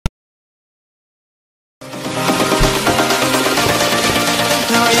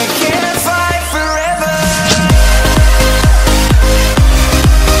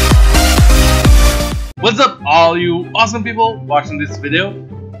all you awesome people watching this video.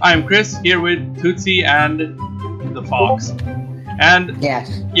 I am Chris, here with Tootsie and the Fox. And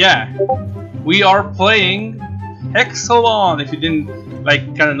yes, yeah, we are playing Pixelmon. If you didn't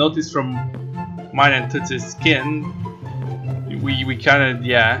kind of notice from mine and Tootsie's skin, we kind of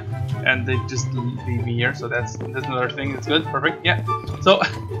and they just leave me here. So that's another thing. It's good, perfect. Yeah. So,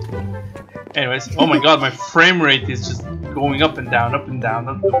 anyways, oh my God, my frame rate is just going up and down, up and down.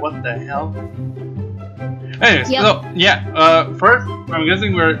 What the hell? Anyways, so yeah. First, I'm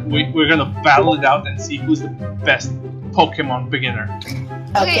guessing we're gonna battle it out and see who's the best Pokemon beginner.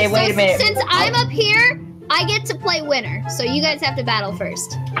 Okay, wait a minute. Since I'm up here, I get to play winner, so you guys have to battle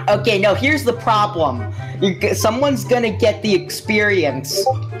first. Okay, no, here's the problem. Someone's gonna get the experience,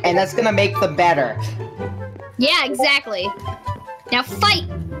 and that's gonna make them better. Yeah, exactly. Now fight!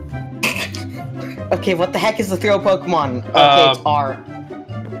 Okay, what the heck is the throw Pokemon? Okay, it's R.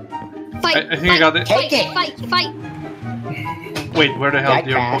 Fight! I think I got it. Take it! Fight! Wait, where the hell That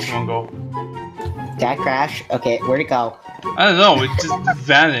did your crash. Pokemon go? Did I crash? Okay, where'd it go? I don't know, it just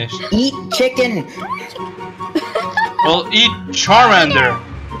vanished. Eat chicken! Well, eat Charmander!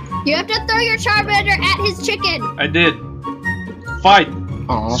 You have to throw your Charmander at his chicken! I did. Fight!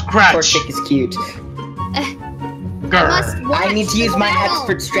 Aw, Scratch! poor chick is cute. Grr. I need to use my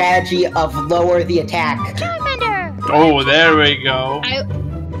expert strategy of lower the attack. Charmander! Oh, there we go.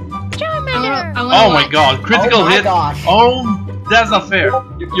 Charmander! Oh my God, critical Oh my hit! gosh. Oh, that's not fair.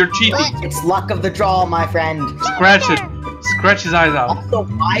 You're cheating. What? It's luck of the draw, my friend. Scratch it. Scratch his eyes out. Also,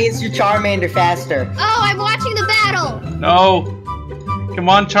 why is your Charmander faster? Oh, I'm watching the battle! No. Come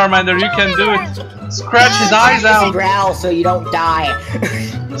on, Charmander, you can do it. Scratch his eyes out. Growl so you don't die.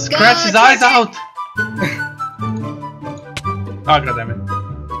 Scratch his eyes out. Oh, God damn it.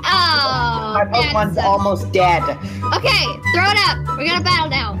 Oh, My Pokemon's that's almost dead. okay, throw it up. We're gonna battle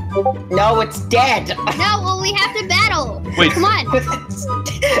now. No, it's dead. No, well, we have to battle. Wait. Come on. Come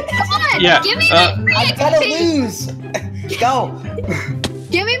on. Yeah, Give me my free I gotta XP. lose. Go.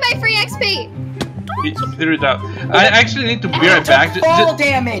 Give me my free XP. He threw it out. I actually need to be right back. Fall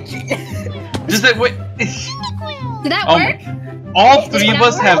damage. Just that, wait. Did that Oh work? All three of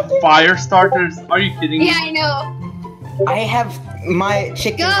us have fire starters. Are you kidding me? Yeah, I know. I have my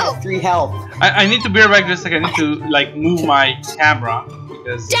chicken Go. has 3 health. I need to be right back. Just like I need to move my camera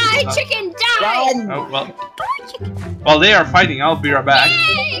because. Die, chicken, die! Run. Oh well. While they are fighting, I'll be right back.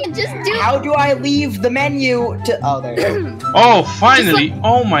 Yay! Just do How do I leave the menu to? Oh, there. It is. Oh, finally!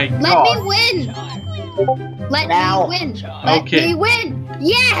 Oh my Let God. me win. Let Now. me win. Let Okay. me win.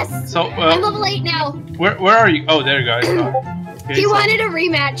 Yes! So I'm level 8 now. where are you? Oh, there you guys are. Okay, He so- wanted a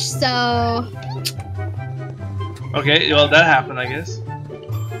rematch, so... Okay, well that happened, I guess.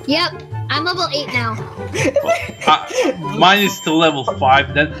 Yep, I'm level 8 now. Mine is still level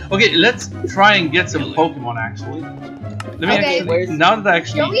 5. Then okay, let's try and get some Pokemon actually. Let me Okay. actually, now that I Don't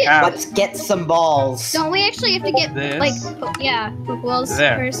actually we- have Let's get some balls. Don't we actually have to get, This. Pokeballs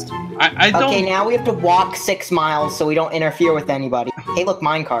There. first? I don't. Okay, now we have to walk 6 miles so we don't interfere with anybody. Hey, look,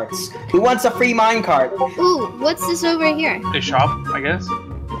 minecarts. Who wants a free minecart? Ooh, what's this over here? A shop, I guess.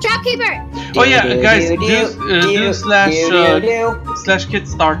 Shopkeeper! Oh yeah, guys, do do slash do. kit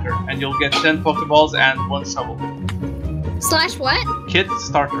starter, and you'll get 10 Pokeballs and 1 shovel. Slash what? Kit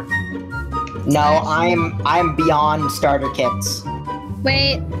starter. No, I'm beyond starter kits.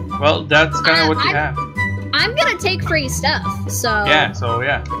 Wait, Well, that's kind of what you I'm- have. I'm gonna take free stuff, so... Yeah. So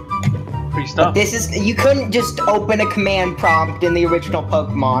yeah, free stuff. This is you couldn't just open a command prompt in the original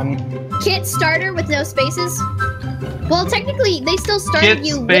Pokemon. Kit starter with no spaces? Well, technically, they still started Kit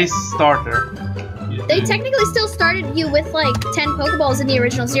you space starter. They technically still started you with, like, 10 Pokeballs in the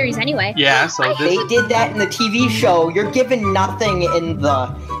original series anyway. Yeah. So They this. did that in the TV show. You're given nothing in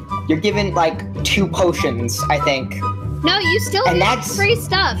the. You're given like 2 potions, I think. No, you still And get that's- free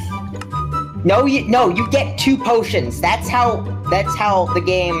stuff. No, you get 2 potions. That's how the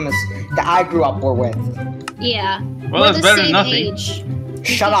games that I grew up were with. Yeah. Well, We're that's the better than same nothing. age. You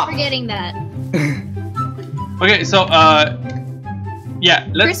Shut keep up. forgetting that. Okay. So yeah.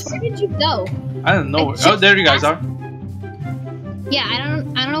 Let's. Chris, where did you go? I don't know. I Oh, there you guys are. Yeah, I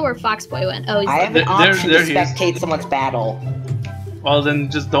don't know where Foxboy went. Oh, he's I have There- an option there to he is. spectate someone's battle. Well, then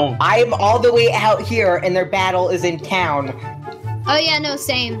just don't. I'm all the way out here, and their battle is in town. Oh yeah, no,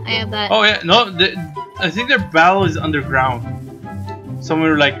 same. I have that. Oh yeah. No. I think their battle is underground.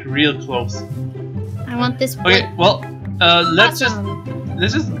 Somewhere like real close. I want this. Okay. Well, let's just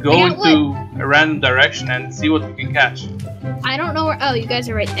go I got into a random direction and see what we can catch. I don't know where. Oh, you guys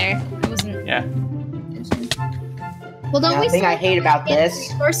are right there. I wasn't. Yeah. Well, don't The we thing I still hate about get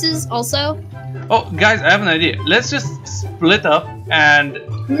this. resources also? Oh, guys, I have an idea. Let's just split up and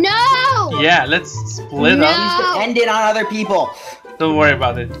No! Yeah, let's split No. up. End it on other people. Don't worry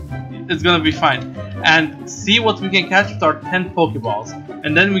about it. It's gonna be fine. And see what we can catch with our 10 Pokeballs.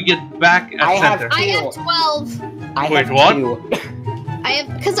 And then we get back at I have center. I have 12. I Wait, have what? 2. I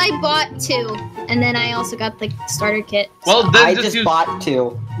have because I bought 2, and then I also got the starter kit. Well, then I just just use. bought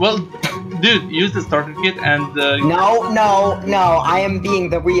 2. Well, dude, use the starter kit and. No, I am being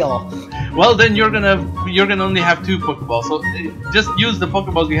the real. Well, then you're gonna only have 2 Pokeballs. So just use the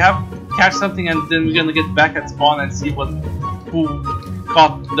Pokeballs you have, catch something, and then we're gonna get back at spawn and see who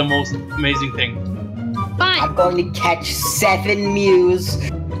caught the most amazing thing. Fine. I'm going to catch 7 Mews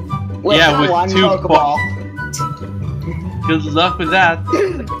with Yeah, with 1 2 Pokeball. Good luck with that.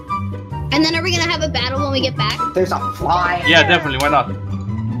 And then are we gonna have a battle when we get back? There's a fly. Yeah, definitely. Why not?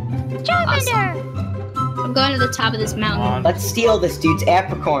 Awesome. I'm going to the top of this mountain. Come on. Let's steal this dude's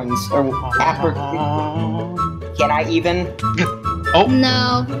apricorns. Or can I even? Oh,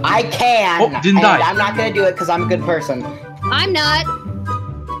 No, I can. Oh, didn't and die. I'm not gonna do it because I'm a good person. I'm not.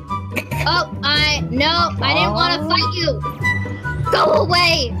 Oh, I didn't want to fight you. Go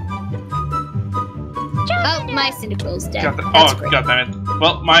away. Oh, my Cyndaquil's dead. That's great. God damn it.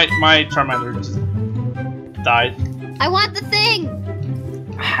 Well, my Charmander just died. I want the thing.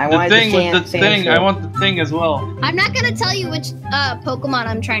 I The wanted thing with the sand thing. shit. I want the thing as well. I'm not gonna tell you which Pokemon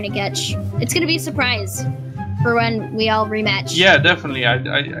I'm trying to catch. It's gonna be a surprise for when we all rematch. Yeah, definitely.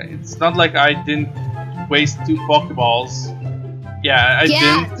 It's not like I didn't waste 2 Pokeballs. Yeah, I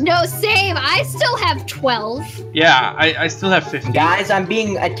didn't. No, same. I still have 12. Yeah, I still have 50. Guys, I'm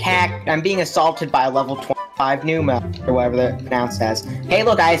being attacked. I'm being assaulted by a level 25 Numa, or whatever they're pronounced as. Hey,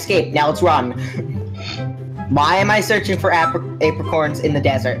 look, I escaped. Now let's run. Why am I searching for apricorns in the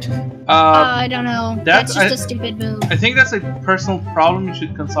desert? I don't know. That's just a stupid move. I think that's a personal problem. You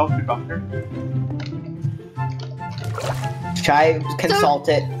should consult your doctor. Try consult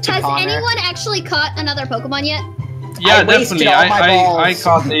it. Has Connor. anyone actually caught another Pokemon yet? Yeah, wasted definitely. all my I balls.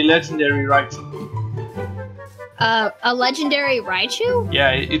 caught a legendary Raichu. A legendary Raichu?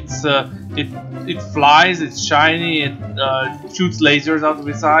 Yeah, it flies. It's shiny. It shoots lasers out of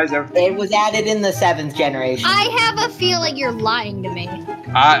its eyes. Everything. It was added in the 7th generation. I have a feeling you're lying to me.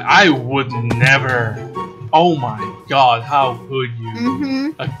 I would never. Oh my God! How could you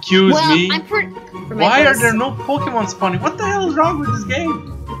Mm-hmm. accuse Well, me? I'm pretty. Why are there no Pokemon spawning? What the hell is wrong with this game?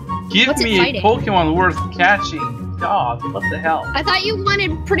 Give What's it me a fighting? Pokemon worth catching. God, what the hell? I thought you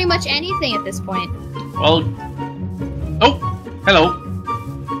wanted pretty much anything at this point. Well, oh, hello.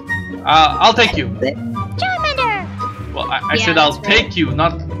 I'll take you. Charmander! Well, I Yeah, said I'll that's right. take you,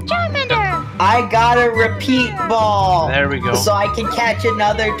 not. Charmander! I got a repeat ball. There we go. So I can catch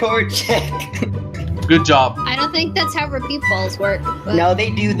another Torchic. Good job. I don't think that's how repeat balls work. But No,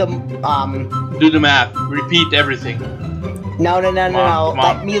 they do the Do the math. Repeat everything. No. Come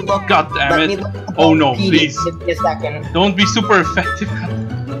on. Let me look. God damn Let it. me look. Oh, no, Repeat please. it. Give me a second. Don't be super effective.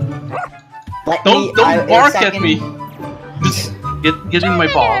 Let Don't in a bark at second. me. Just get in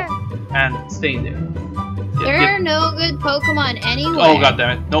my ball and stay in there. there are no good Pokemon anywhere. Oh God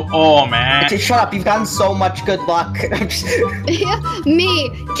damn it! No. Oh man. Just shut up. You've gotten so much good luck. Me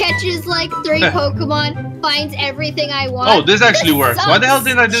catches like 3 Pokemon, finds everything I want. Oh, this actually works. Why the hell sucks.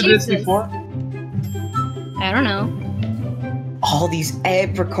 didn't I do this Jesus. before? I don't know. All these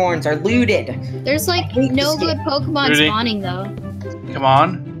apricorns are looted. There's like hate no this good Pokemon Really? spawning though. Come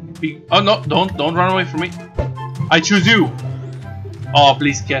on. Oh no! Don't run away from me. I choose you. Oh,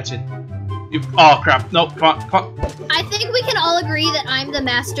 please catch it. Oh crap! No, come on. I think we can all agree that I'm the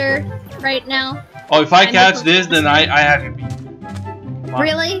master right now. Oh, if I I know catch for- this, then I have you beat. Come on.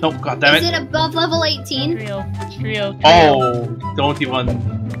 Really? No, God damn Is it! it above level 18? Trio. Oh, don't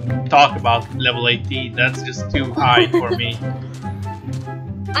even talk about level 18. That's just too high for me.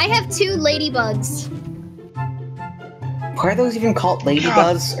 I have 2 ladybugs. Why are those even called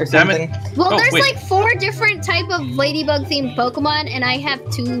ladybugs or damn it. something? Well, Oh, there's wait. like 4 different type of ladybug themed Pokemon, and I have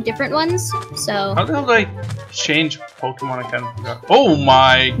 2 different ones. So How the hell do I change Pokemon? I can't figure out. Oh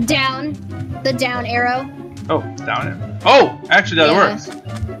my! down, the down arrow. Oh, it's down there. Oh, actually that Yeah. works.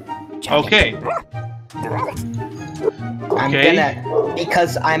 Okay. I'm Okay. gonna,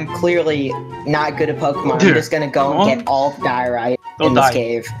 because I'm clearly not good at Pokemon, Dude. I'm just gonna go and get all the diorite Don't in this die.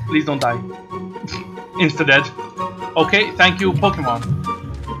 cave. Please don't die. Insta dead. Okay, thank you, Pokemon.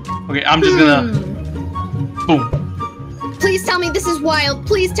 Okay, I'm just gonna boom. Please tell me this is wild.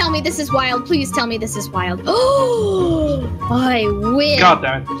 Please tell me this is wild. Please tell me this is wild. Oh, I win. God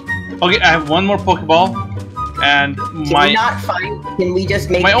damn it. Okay, I have one more Pokeball, and Can we my not find? Can we just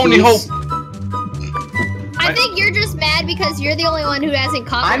make my only peace? hope. I think you're just mad because you're the only one who hasn't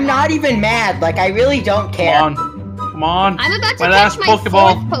caught I'm them. not even mad. Like I really don't care. Come Come on. I'm about to My catch last my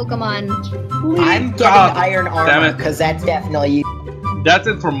Pokeball. fourth Pokemon. I'm getting God iron damn armor it. because that's definitely. That's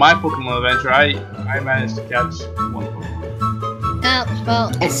it for my Pokemon adventure. I managed to catch one Pokemon. Oh,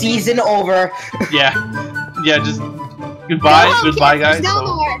 well. A season over. Yeah. Yeah, just goodbye, Go home, goodbye kids, guys. there's no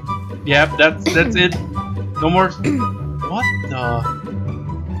So, more. yeah, that's it. No more. What the?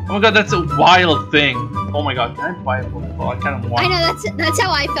 Oh my god, that's a wild thing. Oh my god, can I buy a Pokeball? I kind of want. I know, that's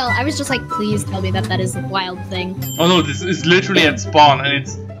how I felt. I was just like, please tell me that is a wild thing. Oh no, this is literally at spawn, and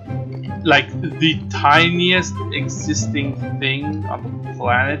it's like the tiniest existing thing on the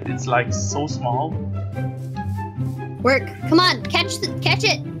planet. It's like so small. Work. Come on, catch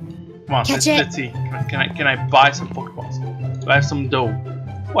it. Come on, Catch it. let's see. Can I buy some Pokeballs? Do I have some dough?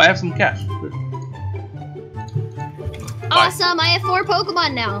 Oh, I have some cash. Good. Awesome, I have 4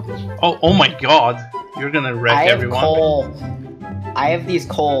 Pokemon now. Oh my god, you're gonna wreck I have everyone. coal. I have these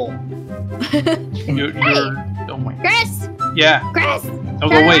coal. You're oh my. Chris! Yeah. Chris! Oh, Turn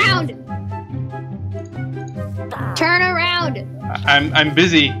go wait. around! Turn around! I'm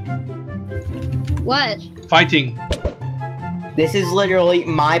busy What? fighting. This is literally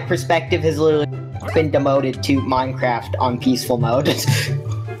my perspective has literally been demoted to Minecraft on peaceful mode. Oops.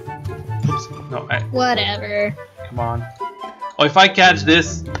 No, Whatever. come on. Oh, if I catch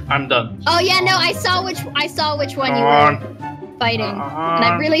this, I'm done. Oh yeah, no, I saw which one Come you on. were fighting. And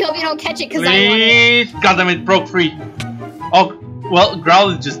I really hope you don't catch it because I want it. Please. God damn it, broke free. Oh, well,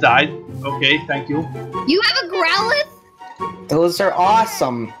 Growlithe just died. Okay, thank you. You have a Growlithe? Those are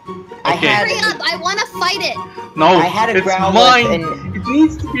awesome. I Okay. had Hurry up, I want to fight it. No, I had a it's Growlithe mine. and It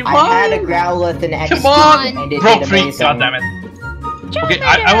needs to be mine. I had a Growlithe and XP Come on. and it Broke did free. amazing. God damn it. Okay,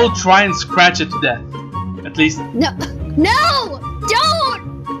 I will try and scratch it to death. At least. No,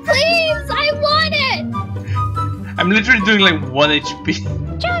 don't! Please, I want it! I'm literally doing like 1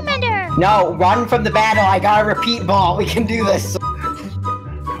 HP. Charmander! No, run from the battle. I got a repeat ball. We can do this.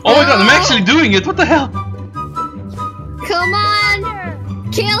 Oh my god, I'm actually doing it. What the hell? Come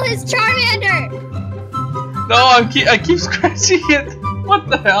on! Kill his Charmander! No, I keep scratching it. What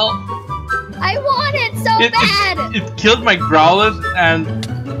the hell? I want it so bad! It killed my Growlithe and.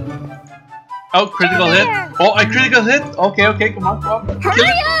 Oh, critical hit. Oh, I critical hit. Okay, come on. Hurry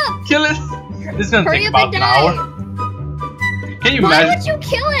up! Kill it. This is gonna Hurry take up about and an hour. die! Can you Why imagine? would you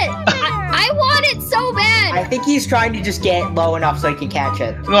kill it? I want it so bad! I think he's trying to just get low enough so he can catch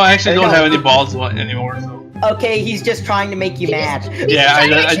it. No, I actually Or don't no. have any balls anymore. So. Okay, he's just trying to make you mad. He's Yeah, trying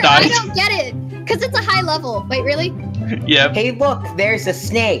to make I sure died. I don't get it, because it's a high level. Wait, really? Yep. Hey, look, there's a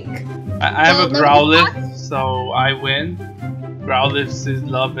snake. I have Well, a no, Growlithe, so I win. Growlithe is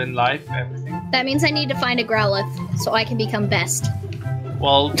love and life, everything. That means I need to find a Growlithe, so I can become best.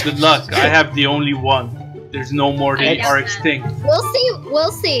 Well, good luck. I have the only one. There's no more. They I are know. extinct.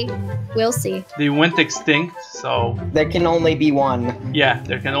 We'll see. They went extinct, so There can only be one. yeah,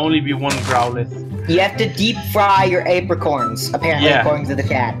 there can only be one Growlithe. You have to deep fry your apricorns, apparently, Yeah. according to the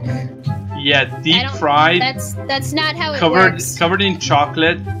chat. Yeah, I deep don't- fried, That's not how it covered works. covered in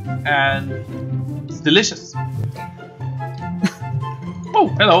chocolate, and it's delicious. Oh,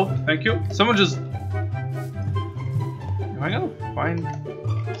 hello, thank you. Someone just. Am I gonna find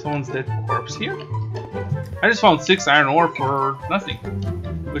someone's dead corpse here? I just found 6 iron ore for nothing.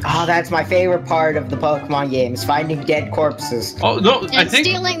 Which- Oh, that's my favorite part of the Pokemon games, finding dead corpses. Oh no, I And think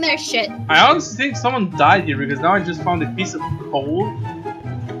stealing their shit. I honestly think someone died here because now I just found a piece of coal,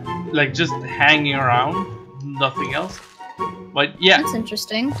 like just hanging around, nothing else. But yeah, That's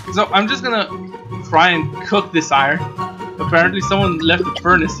interesting. so I'm just gonna try and cook this iron. Apparently someone left the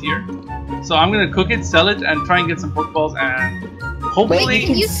furnace here, so I'm gonna cook it, sell it, and try and get some Pokeballs and hopefully. Wait, you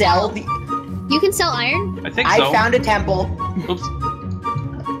can you sell sell- the. You can sell iron? I think I so. found a temple. Oops.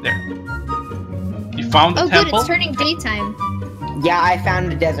 There. You found the Oh, good, temple? it's turning daytime. Yeah, I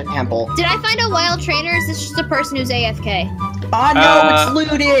found a desert temple. Did I find a wild trainer? Or is this just a person who's AFK? Oh no, it's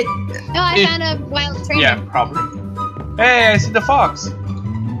looted! No, I It- found a wild trainer. Yeah, probably. Hey, I see the fox.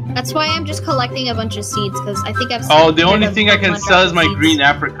 That's why I'm just collecting a bunch of seeds, because I think I've Oh, seen the only rid of thing I can Pokemon sell is my dropping green seeds.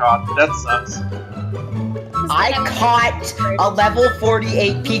 apricot. That sucks. I caught a level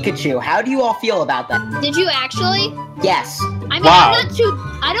 48 Pikachu. How do you all feel about that? Did you actually? Yes. I mean, Wow. I'm not too.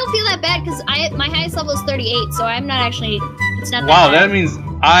 I don't feel that bad because my highest level is 38, so I'm not actually. It's not. Wow, that bad. that means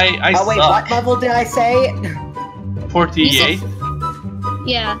I Oh wait, suck. what level did I say? 48.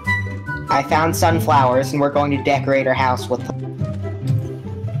 Yeah. I found sunflowers and we're going to decorate our house with them.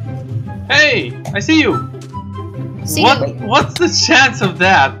 Hey, I see you. See, What's the chance of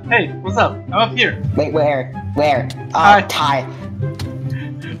that? Hey, what's up? I'm up here. Wait, where? Where? Hi. Ty.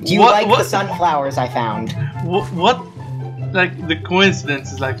 Do you What- like the sunflowers I found? What? Like the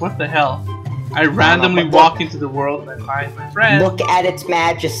coincidence is like, what the hell? I randomly walk into the world and I find my friend. Look at its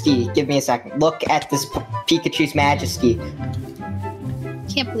majesty. Give me a second. Look at this Pikachu's majesty.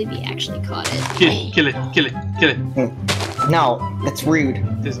 Can't believe he actually caught it. Kill it. No, that's rude.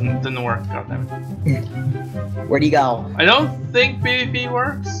 Didn't work. God damn it. Where'd he go? I don't think PvP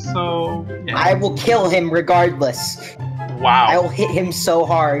works, so yeah. I will kill him regardless. Wow. I will hit him so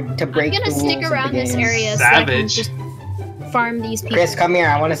hard to break the rules. I'm gonna stick around this area Savage. so I can just farm these people. Chris, come here.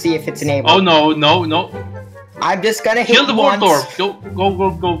 I want to see if it's enabled. Oh no. I'm just gonna hit Kill the once. Warthog. Go.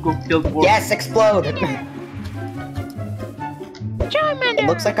 Kill the Warthog. Yes, explode. It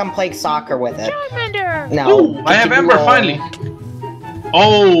looks like I'm playing soccer with it. No. Ooh, I have Ember finally.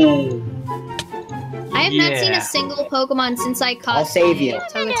 Oh. I have not seen a single Pokemon since I caught. I'll save you.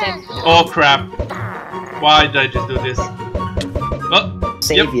 Togetic. Oh crap. Why did I just do this? Oh,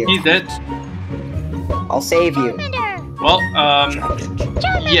 Save you. He's dead. I'll save you. Well,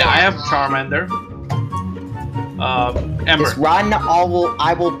 yeah, I have Charmander. Ember. Just run.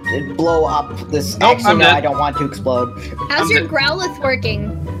 I will blow up this. Nope, Actually, I'm no, dead. I don't want to explode. How's I'm your dead. Growlithe working?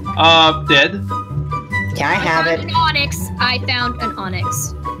 Dead. Can I have found it? an Onyx. I found an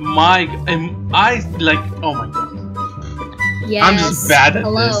Onyx. I like. Oh my god. Yes. I'm just bad at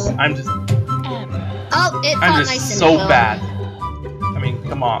Hello. this. I'm just Oh, it fought I'm just nice so and well. bad. I mean,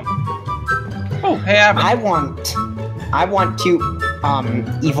 come on. Oh, hey, Abby. I want to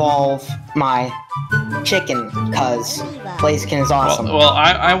evolve my chicken because Blaziken is awesome. Well,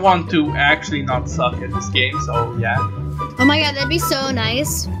 I want to actually not suck at this game, so yeah. Oh my god, that'd be so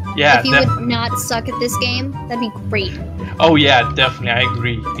nice. Yeah, if you would not suck at this game, that'd be great. Oh yeah, definitely, I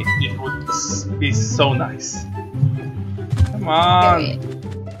agree. It would be so nice. Come on.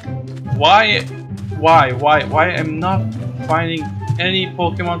 Period. Why I'm not finding any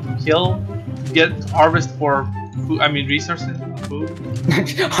Pokemon to kill, to get harvest for food, I mean resources, not food.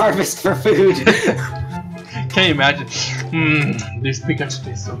 Harvest for food. Can you imagine? This Pikachu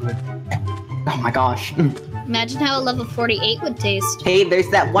tastes so good. Oh my gosh. Imagine how a level 48 would taste. Hey, there's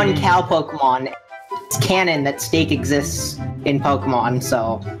that one cow Pokemon. It's canon that steak exists in Pokemon,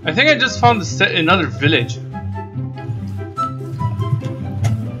 so... I think I just found another village.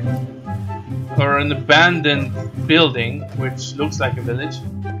 Or an abandoned building, which looks like a village.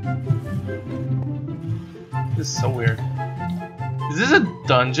 This is so weird. Is this a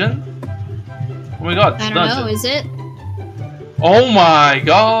dungeon? Oh my god, it's I a don't dungeon. know, is it? Oh my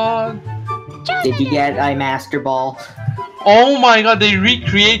god! Did you get a Master Ball? Oh my god, they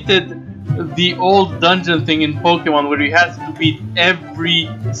recreated the old dungeon thing in Pokemon where you had to beat every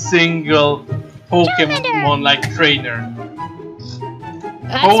single Pokemon like trainer.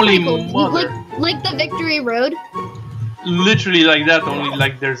 That's Holy pretty cool. mother. Like the Victory Road. Literally like that, only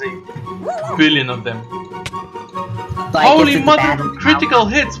like there's a billion of them. Like, Holy it's a mother, battle critical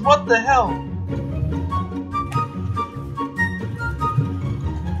hits, what the hell?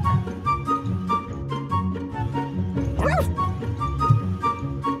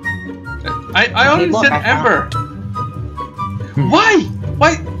 I only look, said I found Ember. Why?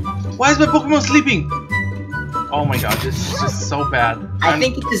 Why is my Pokemon sleeping? Oh my god, this is just so bad. I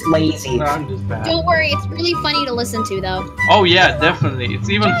think it's just lazy. I'm just bad. Don't worry, it's really funny to listen to though. Oh yeah, definitely. It's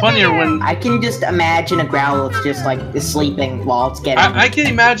even funnier when I can just imagine a Growlithe just like is sleeping while it's getting... I can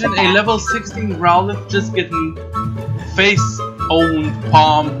imagine a level 16 Growlithe just getting face-owned,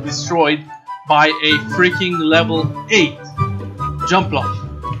 palm destroyed by a freaking level 8 Jumpluff.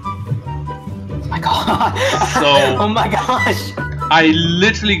 Oh my god. So- oh my gosh. I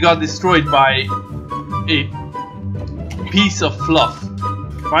literally got destroyed by a piece of fluff.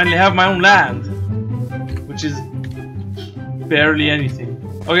 Finally have my own land, which is barely anything.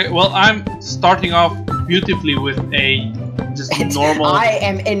 Okay, well I'm starting off beautifully with a just normal. I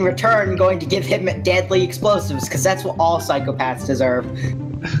am in return going to give him deadly explosives because that's what all psychopaths deserve.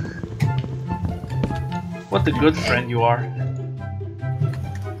 What a good friend you are.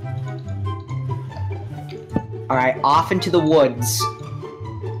 Alright, off into the woods.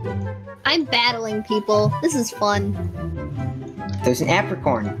 I'm battling people. This is fun. There's an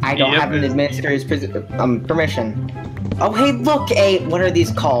apricorn. I don't Yep, have an it's- administrator's permission. Oh, hey, look, what are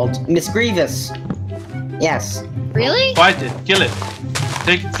these called? Miss Grievous. Yes. Really? Fight it, kill it,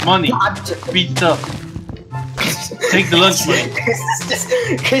 take its money, God. beat it up, take the lunch money.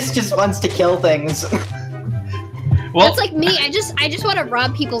 Chris just wants to kill things. Well, That's like me. I just want to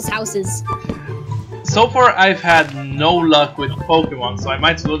rob people's houses. so far I've had no luck with Pokemon, so I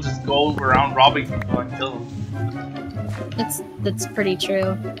might as well just go around robbing people and kill them. That's pretty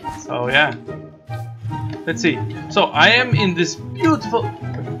true. So yeah. Let's see. So I am in this beautiful...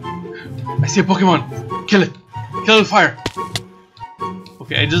 I see a Pokemon! Kill it! Kill it with fire!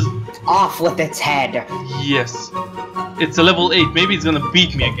 Okay, I just Off with its head. Yes. It's a level 8. Maybe it's gonna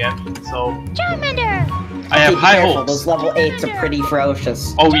beat me again. So Charmander! I have Be high careful, hopes. those level 8s are pretty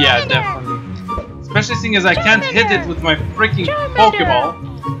ferocious. Oh yeah, definitely. Especially seeing as I can't hit it with my freaking Pokeball.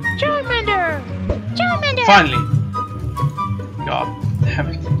 Charmander! Charmander! Finally. God damn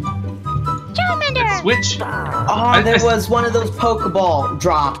it. Charmander! Let's switch. Oh, there was one of those Pokeball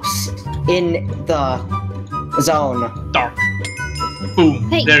drops in the zone. Dark. Boom.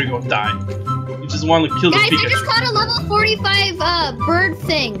 Hey. There you go. Die. You just want to kill Guys, the I just Pikachu. caught a level 45 bird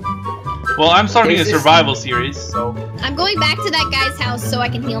thing. Well, I'm starting a Is this- survival series, so I'm going back to that guy's house so I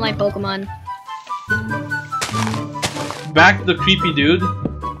can heal my Pokemon. back to the creepy dude.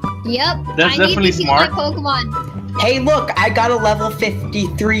 Yep. That's I definitely need to heal smart. my Pokemon. Hey, look, I got a level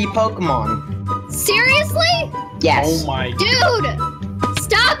 53 Pokemon. Seriously? Yes. Oh my. Dude!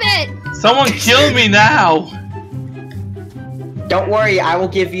 Stop it! Someone kill me now! Don't worry, I will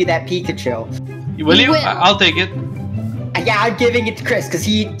give you that Pikachu. Will you? Will. I'll take it. Yeah, I'm giving it to Chris because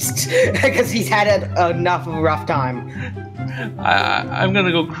he's had enough of a rough time. I'm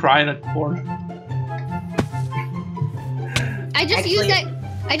gonna go cry in a corner. I just Actually- used that.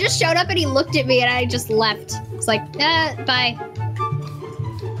 I just showed up and he looked at me and I just left. It's like, bye.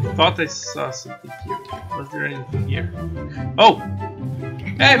 Thought I saw something here. Was there anything here? Oh!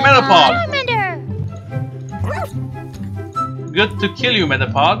 Hey, Metapod! Charmander! Good to kill you,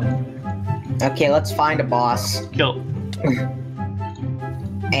 Metapod. Okay, let's find a boss. Kill.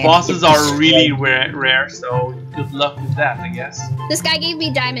 And Bosses get are destroyed. really rare, so good luck with that, I guess. This guy gave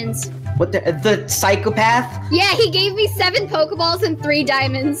me diamonds. What the psychopath? Yeah, he gave me 7 Pokeballs and 3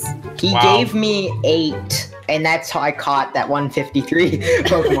 diamonds. He Wow. gave me 8, and that's how I caught that 153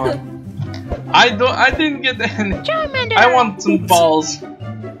 Pokemon. I didn't get any. Charmander! I want some balls.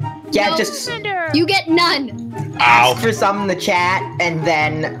 Yeah, No. just You get none. Ow. ask for some in the chat, and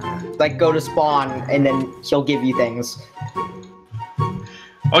then like go to spawn, and then he'll give you things.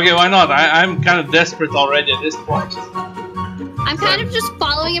 Okay, why not? I'm kind of desperate already at this point. I'm kind of just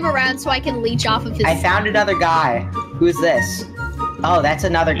following him around so I can leech off of his. I found another guy. Who's this? Oh, that's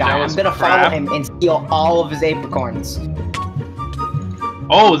another guy. That I'm was gonna crap. follow him and steal all of his apricorns.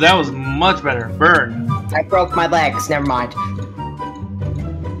 Oh, that was much better. Burn. I broke my legs. Never mind.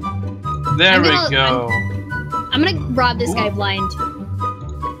 There I'm we gonna- go. I'm gonna rob this guy blind.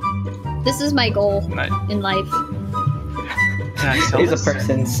 This is my goal Nice. in life. Can I sell There's this? a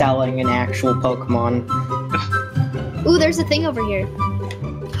person selling an actual Pokemon. Ooh, there's a thing over here.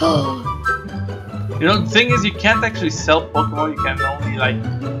 You know, the thing is, you can't actually sell Pokemon. You can only like.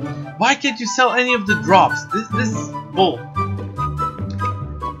 Why can't you sell any of the drops? This is bull.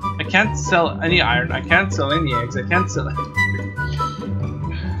 I can't sell any iron. I can't sell any eggs. I can't sell anything.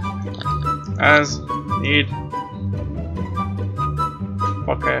 As need.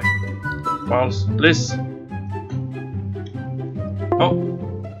 Okay. False. Bliss. Oh.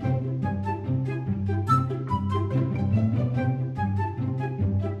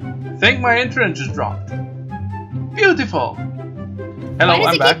 Think my internet just dropped. Beautiful. Hello, Why does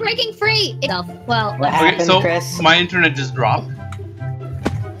I'm it back. keep breaking free? Itself. Well, What Okay, happened, so Chris? my internet just dropped.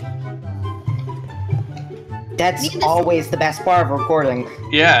 That's Me and this- always the best part of recording.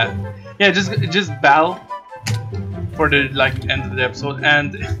 Yeah, yeah. Just battle for the like end of the episode,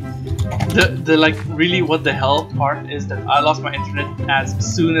 and the like really what the hell part is that I lost my internet as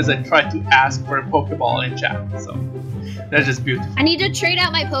soon as I tried to ask for a Pokeball in chat. So that's just beautiful. I need to trade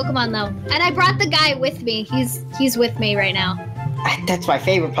out my Pokemon though, and I brought the guy with me. He's with me right now. That's my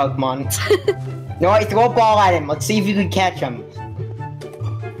favorite Pokemon. No, I throw a ball at him. Let's see if you can catch him.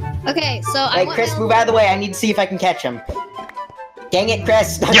 Okay, so I Hey, want Chris, my- move out of the way. I need to see if I can catch him. Dang it,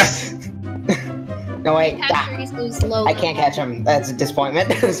 Chris. Yes. No, wait. capture he's so slow. I can't catch him. That's a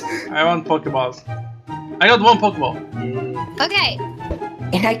disappointment. I want Pokeballs. I got one Pokeball. Okay,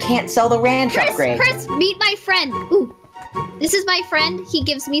 And I can't sell the ranch Chris, upgrade. Chris, meet my friend. Ooh, this is my friend. He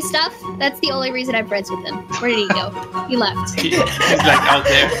gives me stuff. That's the only reason I'm friends with him. Where did he go? He left. He's like out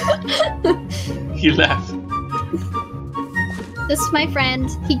there. He left. This is my friend.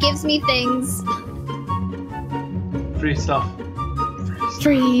 He gives me things. Free stuff.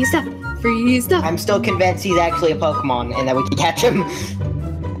 Free stuff. Free stuff. I'm still convinced he's actually a Pokemon and that we can catch him.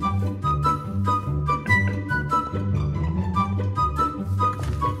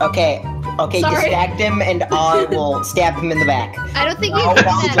 Okay, Sorry. distract him and I will stab him in the back. I don't think you Oh, can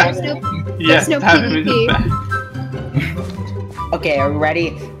wow. do that. Yes, no stab him in the PvP. back. Okay, are we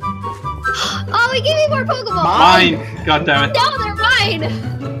ready? Oh, he gave me more Pokeballs. Mine. Mine. God damn it. No, they're mine.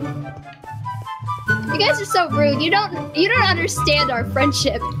 You guys are so rude. You don't understand our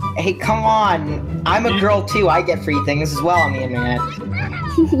friendship. Hey, come on. I'm a girl too. I get free things as well on the internet.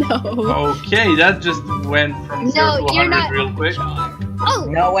 No. Okay, that just went from 0 to 100 real quick. Oh.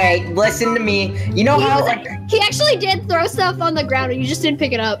 No, wait. Listen to me. You know how, like... He actually did throw stuff on the ground and you just didn't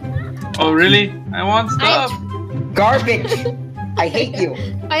pick it up. Oh, really? I want stuff. Garbage. I hate you.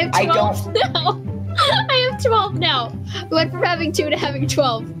 I have 12 now. I have 12 now. We went from having 2 to having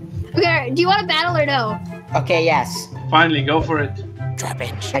 12. Okay, do you want to battle or no? Okay, yes. Finally, go for it.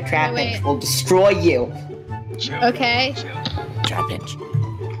 My trap will destroy you. Okay. Trap-inch.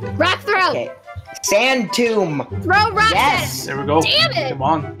 Rock throw. Okay. Sand tomb. Throw rocks Yes. There we go. Damn it. Come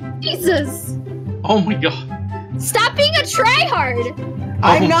on. at it. Jesus. Oh my god. Stop being a tryhard.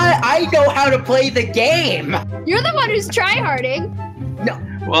 I'm not. I know how to play the game. You're the one who's tryharding. No.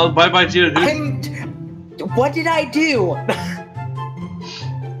 Well, bye-bye, Gio, dude. What did I do?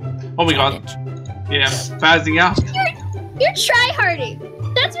 Oh my god. Yeah, I'm spazzing out. You're tryharding.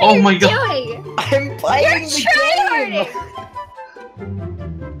 That's what you're doing. I'm playing the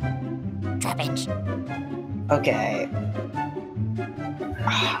game. Trap-inch. Okay.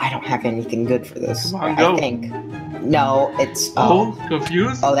 I don't have anything good for this. Come on, go. I think. No, it's. Oh,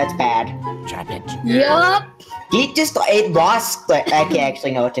 confused? Oh, that's bad. Trap-inch. Yup. It lost. Okay,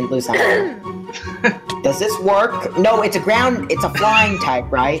 actually, no, it didn't lose something. Does this work? No, it's a ground. It's a flying type,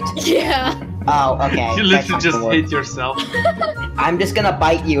 right? Yeah. Oh, okay. You that's literally not just gonna work. hit yourself. I'm just gonna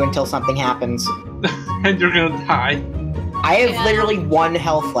bite you until something happens. And you're gonna die. I have literally 1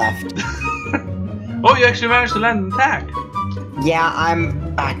 health left. Oh, you actually managed to land an attack. Yeah,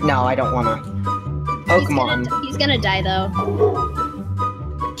 I'm. No, I don't wanna. Pokemon. He's gonna die though.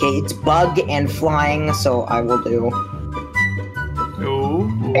 Okay, it's bug and flying, so I will do. Oh.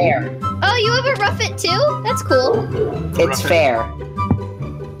 Fair. Oh, you have a rough it too? That's cool. It's Rough it. fair.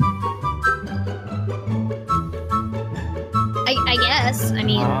 I guess. I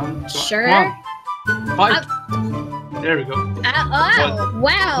mean, sure. Come on. Fight. There we go. Oh,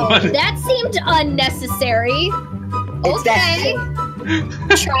 wow. What? That seemed unnecessary. It's Okay.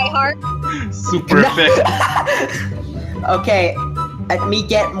 Try hard. Super effective. Okay, let me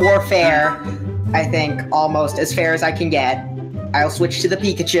get more fair. I think almost as fair as I can get. I'll switch to the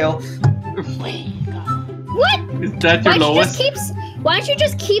Pikachu. What? Is that your lowest? Why don't you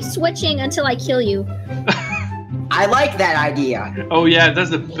just keep switching until I kill you? I like that idea. Oh yeah, that's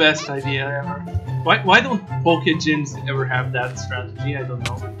the best idea ever. Why don't Poke Gyms ever have that strategy? I don't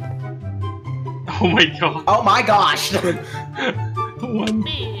know. Oh my god. Oh my gosh! One.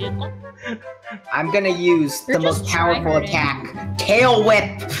 I'm gonna use You're the most just powerful tryharding. attack. Tail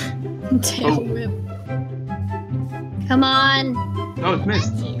Whip! Tail whip. Come on. Oh, it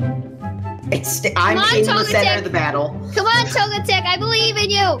missed. I'm Come on, in the Togetic. center of the battle. Come on, Togetic. I believe in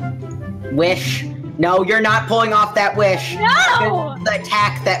you. Wish. No, you're not pulling off that wish. No. The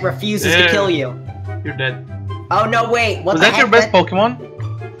attack that refuses to There. kill you. You're dead. Oh no, wait. What Was the that your heck? best Pokemon?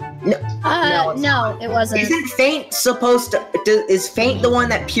 No, it wasn't. Isn't Feint supposed to? Is Feint the one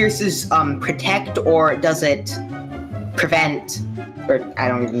that pierces protect, or does it prevent? Or I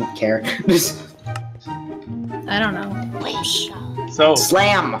don't even care. I don't know. So,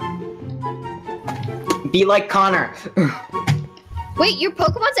 Slam. Be like Connor. Wait, your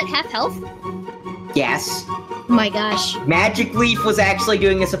Pokemon's at half health? Yes. Oh my gosh. Magic Leaf was actually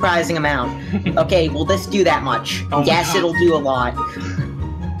doing a surprising amount. Okay, will this do that much? Oh my Yes, God. it'll do a lot.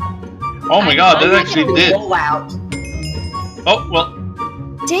 oh my god, that I'm not actually gonna did. Roll out. Oh, well,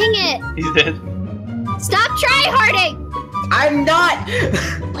 Dang it. he's dead. Stop tryharding. I'm not.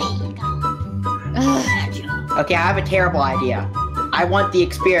 Ugh. Okay, I have a terrible idea. I want the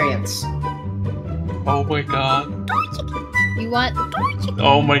experience. Oh my god. You want?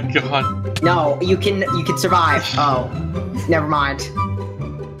 Oh my god. No, you can survive. Oh, never mind.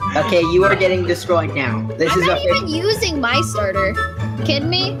 Okay, you are getting destroyed now. This I'm is not a. even using my starter. Kidding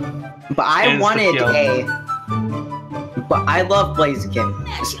me? But I Insta wanted kill. a. But I love Blaziken.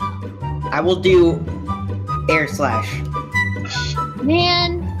 I will do Air Slash.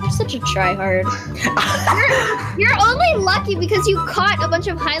 Man, you're such a tryhard. You're only lucky because you caught a bunch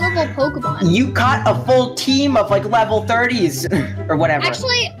of high-level Pokemon. You caught a full team of like level 30s or whatever.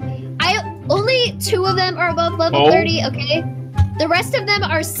 Actually, only 2 of them are above level 30, okay? The rest of them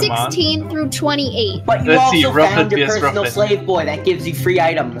are 16 through 28. But you Let's see, also Rufflet found your vs. personal Rufflet. slave boy that gives you free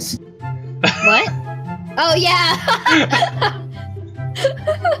items. What? Oh, yeah.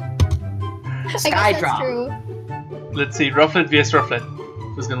 I guess that's Skydrop. true. Let's see, Rufflet vs. Rufflet.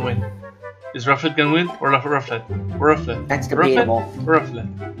 Who's gonna win? Is Rufflet gonna win or Rufflet? Or Rufflet? That's debatable. Rufflet.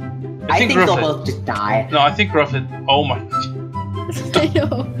 I think they'll Rufflet. both just die. No, I think Rufflet. Oh my. I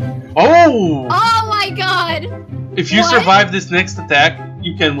know. Oh! Oh my god! If you What? survive this next attack,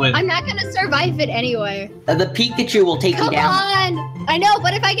 you can win. I'm not gonna survive it anyway. The Pikachu will take you Come down. on! I know,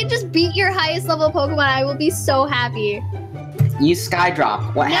 but if I can just beat your highest level Pokemon, I will be so happy. Use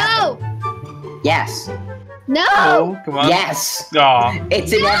Skydrop. What happened? No! Yes. No! Oh, come on. Yes. Aw.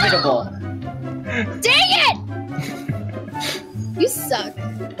 It's inevitable. Dang it! You suck.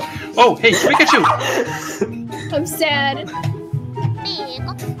 Oh, hey, Pikachu! I'm sad.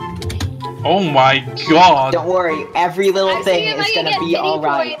 Oh my god. Don't worry. Every little I'm thing seeing if is I can gonna get be pity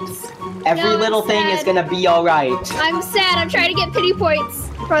alright. points. Every No, I'm little thing is sad. gonna be alright. I'm sad. I'm trying to get pity points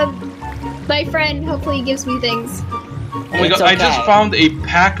from my friend. Hopefully he gives me things. Oh my It's god, I just okay. found a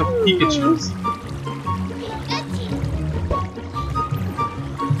pack of Pikachus.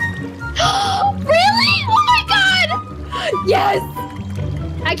 Really? Oh my god! Yes!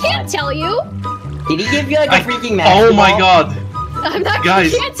 I can't tell you. Did he give you like a I- freaking magic Oh my ball? god. I'm not.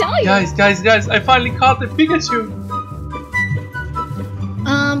 Guys, I can't tell you. guys, I finally caught the Pikachu.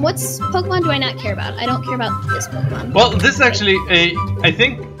 What's Pokemon do I not care about? I don't care about this Pokemon. Well, this is actually I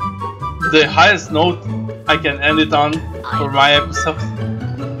think the highest note I can end it on for my episode.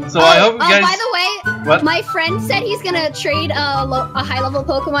 So I hope you guys. By the way, What? my friend said he's gonna trade a high level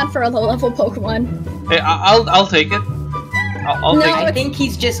Pokemon for a low level Pokemon. Hey, I'll take it. I'll No, take I it. think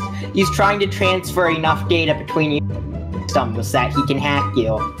he's trying to transfer enough data between you systems that he can hack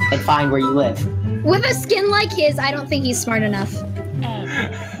you and find where you live. With a skin like his, I don't think he's smart enough.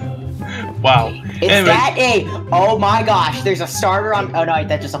 Wow. It's Anyways, that A. Oh my gosh, there's a starter on. Oh no, wait,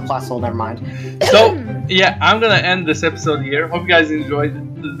 that's just a plus hole. Never mind. so yeah, I'm gonna end this episode here. Hope you guys enjoyed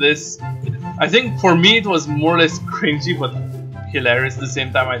this. I think for me it was more or less cringy, but hilarious at the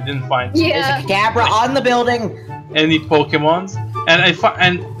same time. I didn't find There's Yeah. a Kadabra on the building. any Pokemons, and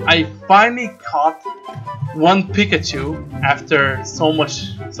I finally caught one Pikachu after so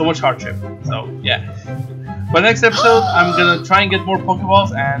much hardship. So yeah. But next episode, I'm gonna try and get more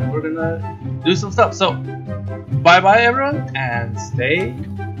Pokeballs, and we're gonna do some stuff. So bye bye everyone, and stay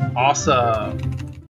awesome.